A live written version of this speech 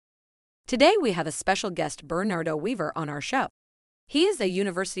Today we have a special guest, Bernardo Weaver, on our show. He is a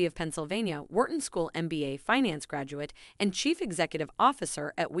University of Pennsylvania Wharton School MBA finance graduate and Chief Executive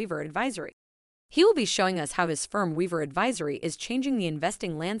Officer at Weaver Advisory. He will be showing us how his firm Weaver Advisory is changing the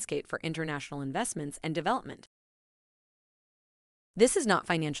investing landscape for international investments and development. This is not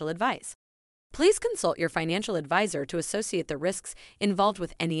financial advice. Please consult your financial advisor to associate the risks involved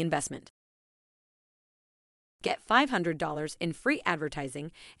with any investment. Get $500 in free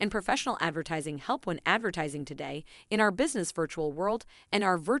advertising and professional advertising help when advertising today in our Business Virtual World and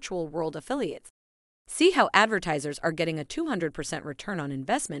our Virtual World affiliates. See how advertisers are getting a 200% return on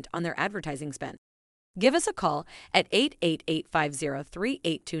investment on their advertising spend. Give us a call at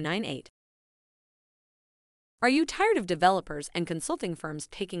 888-503-8298. Are you tired of developers and consulting firms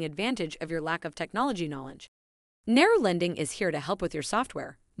taking advantage of your lack of technology knowledge? Narrow Lending is here to help with your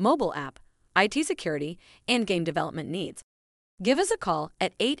software, mobile app, IT security, and game development needs. Give us a call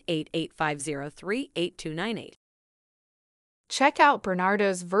at 888-503-8298. Check out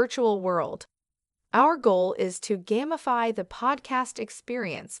Bernardo's Virtual World. Our goal is to gamify the podcast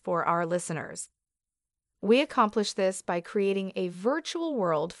experience for our listeners. We accomplish this by creating a virtual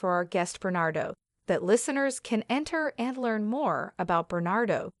world for our guest Bernardo that listeners can enter and learn more about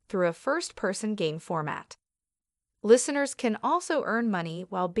Bernardo through a first-person game format. Listeners can also earn money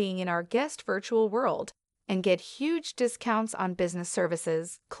while being in our guest virtual world and get huge discounts on business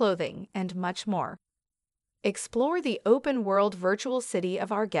services, clothing, and much more. Explore the open world virtual city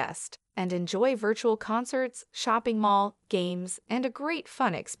of our guest and enjoy virtual concerts, shopping mall, games, and a great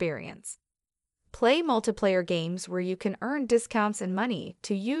fun experience. Play multiplayer games where you can earn discounts and money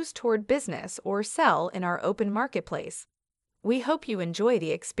to use toward business or sell in our open marketplace. We hope you enjoy the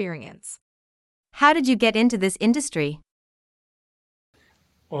experience. How did you get into this industry?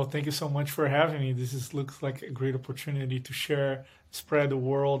 Well, thank you so much for having me. Looks like a great opportunity to spread the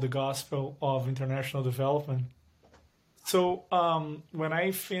world, the gospel of international development. So when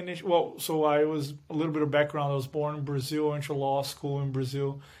I finished, I was a little bit of background. I was born in Brazil, I went to law school in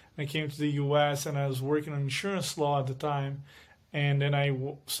Brazil. I came to the U.S. and I was working on insurance law at the time. And then I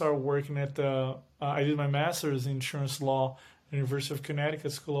started working I did my master's in insurance law at the University of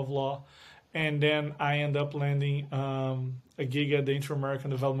Connecticut School of Law. And then I ended up landing a gig at the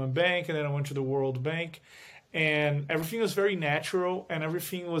Inter-American Development Bank, and then I went to the World Bank. And everything was very natural, and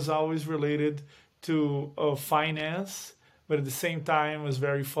everything was always related to finance, but at the same time was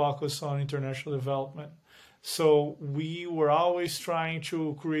very focused on international development. So we were always trying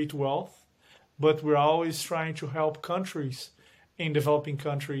to create wealth, but we're always trying to help countries in developing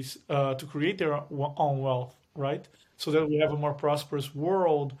countries to create their own wealth, right? So that we have a more prosperous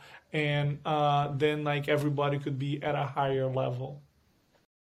world, and then everybody could be at a higher level.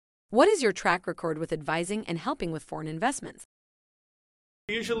 What is your track record with advising and helping with foreign investments?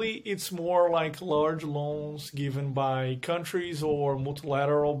 Usually it's more like large loans given by countries or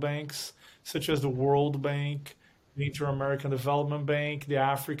multilateral banks, such as the World Bank, the Inter-American Development Bank, the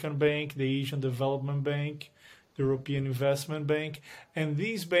African Bank, the Asian Development Bank, the European Investment Bank. And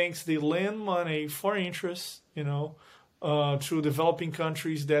these banks, they lend money for interest, to developing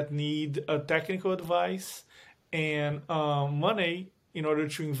countries that need technical advice and money in order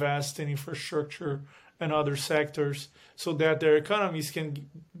to invest in infrastructure and other sectors so that their economies can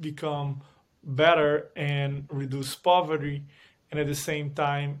become better and reduce poverty, and at the same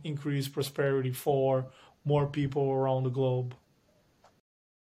time increase prosperity for more people around the globe.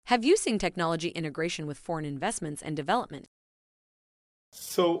 Have you seen technology integration with foreign investments and development?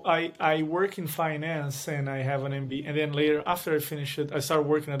 So I work in finance and I have an MBA. And then later, after I finished it, I started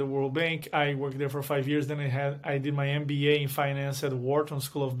working at the World Bank. I worked there for 5 years. Then I did my MBA in finance at the Wharton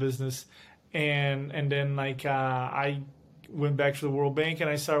School of Business. And then I went back to the World Bank and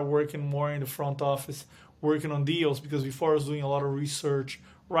I started working more in the front office, working on deals, because before I was doing a lot of research,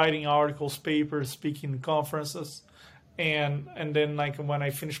 writing articles, papers, speaking in conferences. And then when I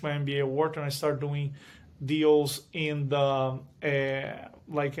finished my MBA at Wharton, I started doing deals in the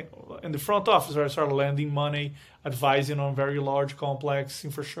in the front office, where I started lending money, advising on very large, complex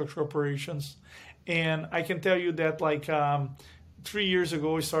infrastructure operations. And I can tell you that 3 years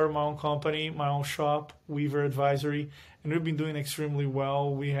ago, I started my own company, my own shop, Weaver Advisory, and we've been doing extremely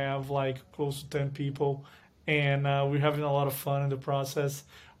well. We have close to 10 people, and we're having a lot of fun in the process.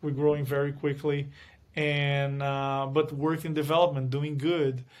 We're growing very quickly, and but work in development, doing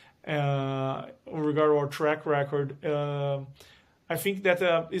good. Regarding our track record, I think that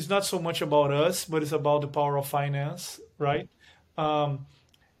it's not so much about us, but it's about the power of finance, right?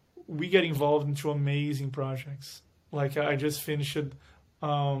 We get involved into amazing projects. I just finished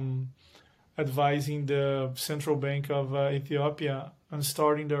advising the Central Bank of Ethiopia on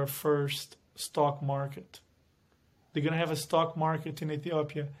starting their first stock market. They're going to have a stock market in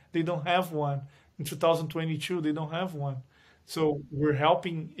Ethiopia. They don't have one. In 2022, they don't have one. So we're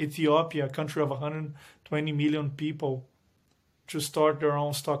helping Ethiopia, a country of 120 million people, to start their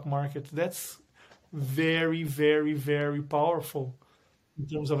own stock market. That's very, very, very powerful in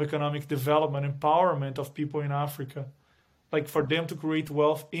terms of economic development, empowerment of people in Africa. Like for them to create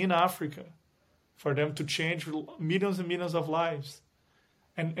wealth in Africa, for them to change millions and millions of lives.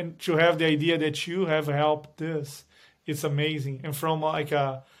 And to have the idea that you have helped this, it's amazing. And from like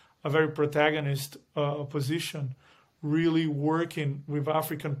a very protagonist position, really working with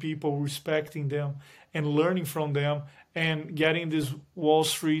African people, respecting them and learning from them and getting this Wall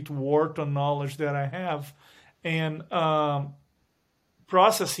Street Wharton knowledge that I have and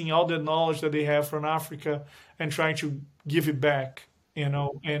processing all the knowledge that they have from Africa and trying to give it back,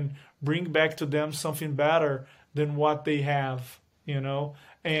 and bring back to them something better than what they have.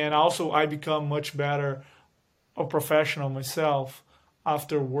 And also I become much better a professional myself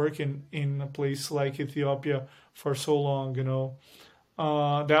after working in a place like Ethiopia for so long.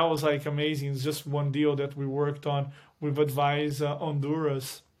 That was like amazing. It's just one deal that we worked on. We've advised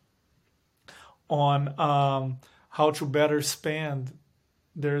Honduras on how to better spend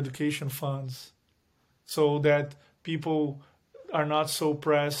their education funds so that people are not so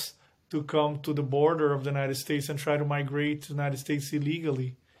pressed to come to the border of the United States and try to migrate to the United States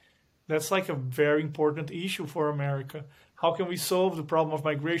illegally. That's like a very important issue for America. How can we solve the problem of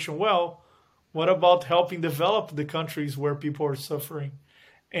migration? Well, what about helping develop the countries where people are suffering?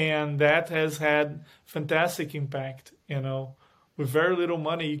 And that has had fantastic impact. With very little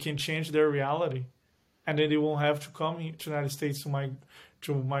money, you can change their reality, and then they won't have to come to the United States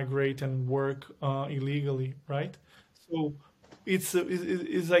to migrate and work illegally, right? So it's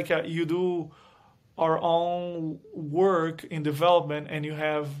like you do our own work in development, and you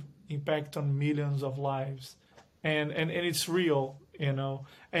have impact on millions of lives, and it's real,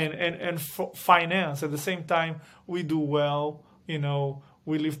 and finance at the same time. We do well,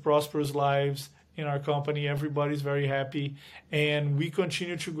 we live prosperous lives in our company. Everybody's very happy, and we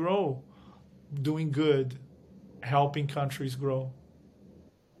continue to grow, doing good, helping countries grow.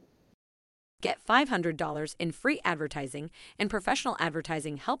 Get $500 in free advertising and professional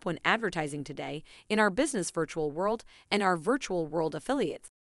advertising help when advertising today in our business virtual world and our virtual world affiliates.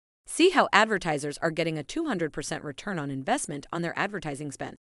 See how advertisers are getting a 200% return on investment on their advertising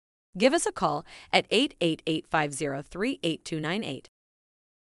spend. Give us a call at 888-503-8298.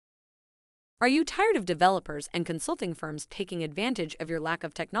 Are you tired of developers and consulting firms taking advantage of your lack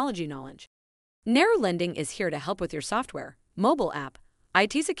of technology knowledge? Narrow Lending is here to help with your software, mobile app,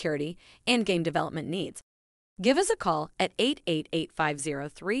 IT security, and game development needs. Give us a call at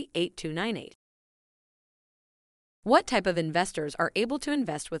 888-503-8298. What type of investors are able to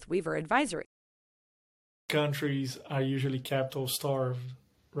invest with Weaver Advisory? Countries are usually capital starved,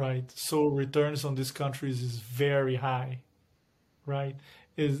 right? So returns on these countries is very high, right?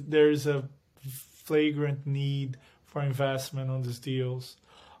 There's a flagrant need for investment on these deals.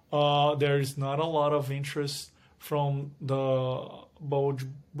 There is not a lot of interest from the bulge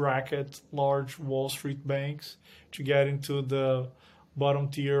bracket, large Wall Street banks to get into the bottom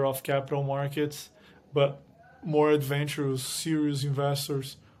tier of capital markets, but more adventurous, serious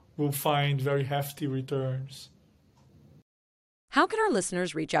investors will find very hefty returns. How can our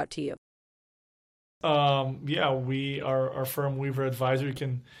listeners reach out to you? Our firm Weaver Advisory. You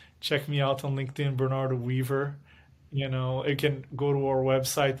can check me out on LinkedIn, Bernardo Weaver. You can go to our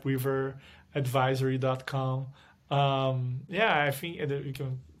website, weaveradvisory.com. I think you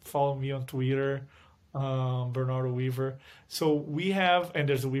can follow me on Twitter, Bernardo Weaver. So we have, and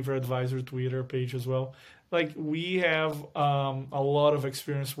there's a Weaver Advisory Twitter page as well. Like we have a lot of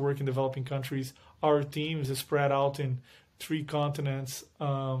experience working in developing countries. Our team is spread out in 3 continents,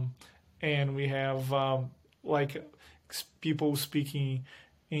 and we have people speaking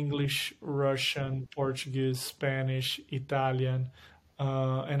English, Russian, Portuguese, Spanish, Italian,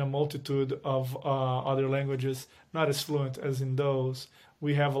 and a multitude of other languages, not as fluent as in those.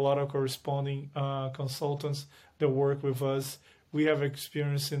 We have a lot of corresponding consultants that work with us. We have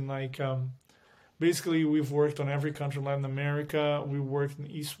experience in basically we've worked on every country in Latin America. We worked in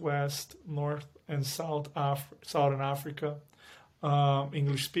East, West, North, and Southern Africa.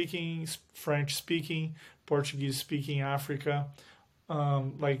 English speaking, French speaking, Portuguese speaking Africa,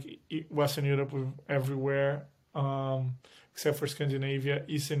 Western Europe, everywhere, except for Scandinavia.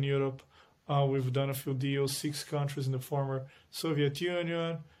 Eastern Europe, we've done a few deals, 6 countries in the former Soviet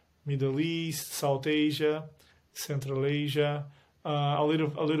Union, Middle East, South Asia, Central Asia, a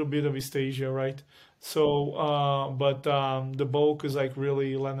little bit of East Asia, right? So, but the bulk is like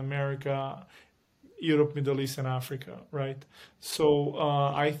really Latin America, Europe, Middle East, and Africa, right? So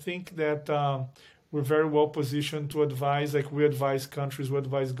I think that we're very well positioned to advise. Like we advise countries, we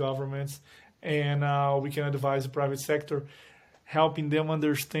advise governments, and we can advise the private sector, helping them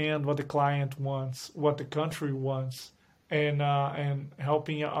understand what the client wants, what the country wants, and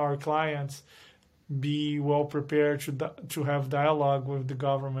helping our clients be well prepared to have dialogue with the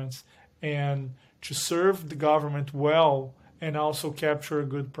governments and to serve the government well and also capture a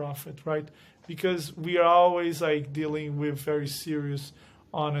good profit, right? Because we are always like dealing with very serious,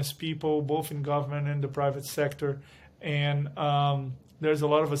 honest people, both in government and the private sector, and there's a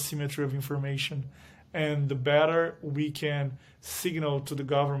lot of asymmetry of information. And the better we can signal to the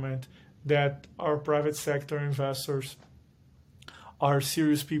government that our private sector investors are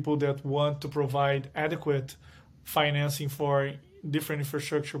serious people that want to provide adequate financing for different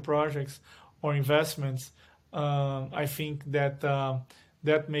infrastructure projects or investments, I think that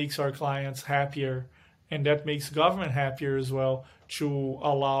that makes our clients happier, and that makes government happier as well to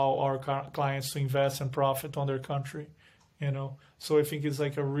allow our clients to invest and profit on their country. So I think it's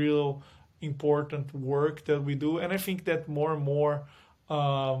like a real important work that we do, and I think that more and more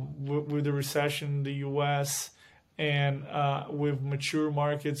with the recession in the U.S. and with mature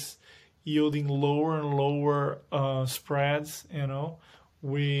markets yielding lower and lower spreads,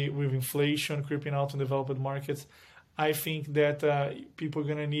 with inflation creeping out in developed markets, I think that people are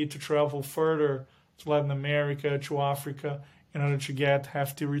going to need to travel further to Latin America, to Africa, in order to get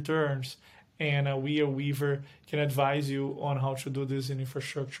hefty returns. And we at Weaver can advise you on how to do this in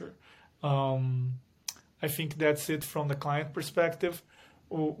infrastructure. I think that's it from the client perspective.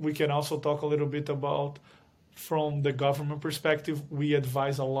 We can also talk a little bit about from the government perspective. We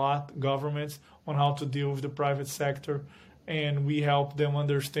advise a lot governments on how to deal with the private sector, and we help them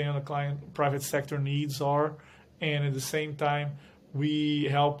understand the private sector needs are, and at the same time we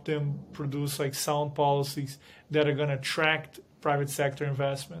help them produce like sound policies that are going to attract private sector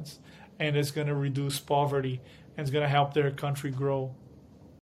investments, and it's going to reduce poverty, and it's going to help their country grow.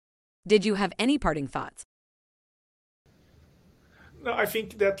 Did you have any parting thoughts? No, I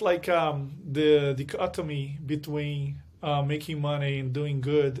think that like the dichotomy between making money and doing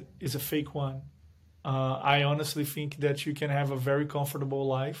good is a fake one. I honestly think that you can have a very comfortable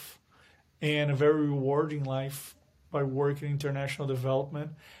life and a very rewarding life by working in international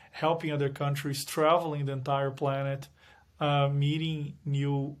development, helping other countries, traveling the entire planet, meeting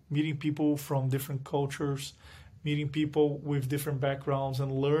people from different cultures, meeting people with different backgrounds,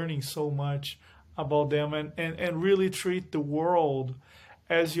 and learning so much about them, and really treat the world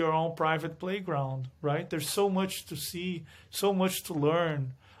as your own private playground, right? There's so much to see, so much to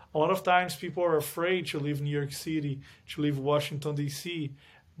learn. A lot of times people are afraid to leave New York City, to leave Washington, D.C.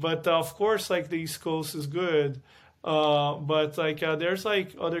 But of course, like the East Coast is good. But like there's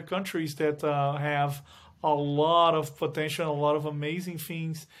like other countries that have a lot of potential, a lot of amazing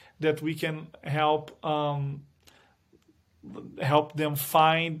things that we can help them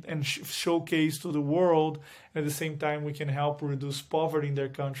find and showcase to the world. At the same time, we can help reduce poverty in their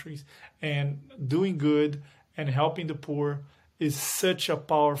countries. And doing good and helping the poor is such a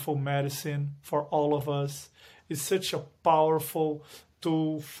powerful medicine for all of us. It's such a powerful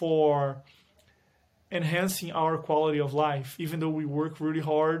tool for enhancing our quality of life. Even though we work really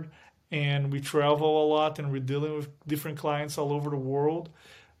hard and we travel a lot and we're dealing with different clients all over the world,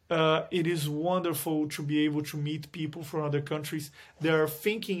 it is wonderful to be able to meet people from other countries that are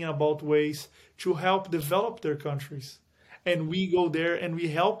thinking about ways to help develop their countries. And we go there and we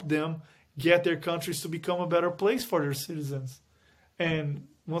help them get their countries to become a better place for their citizens. And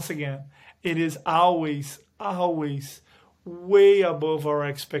once again, it is always, always way above our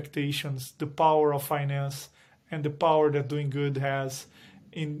expectations, the power of finance and the power that doing good has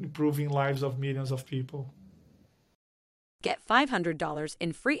in improving lives of millions of people. Get $500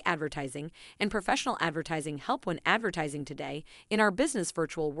 in free advertising and professional advertising help when advertising today in our Business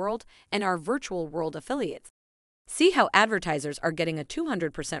Virtual World and our Virtual World affiliates. See how advertisers are getting a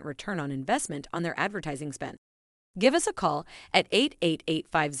 200% return on investment on their advertising spend. Give us a call at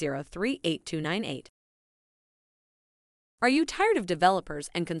 888-503-8298. Are you tired of developers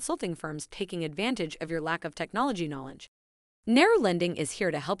and consulting firms taking advantage of your lack of technology knowledge? Narrow Lending is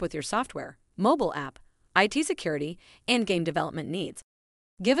here to help with your software, mobile app, IT security, and game development needs.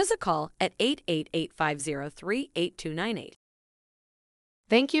 Give us a call at 888-503-8298.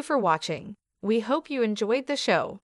 Thank you for watching. We hope you enjoyed the show.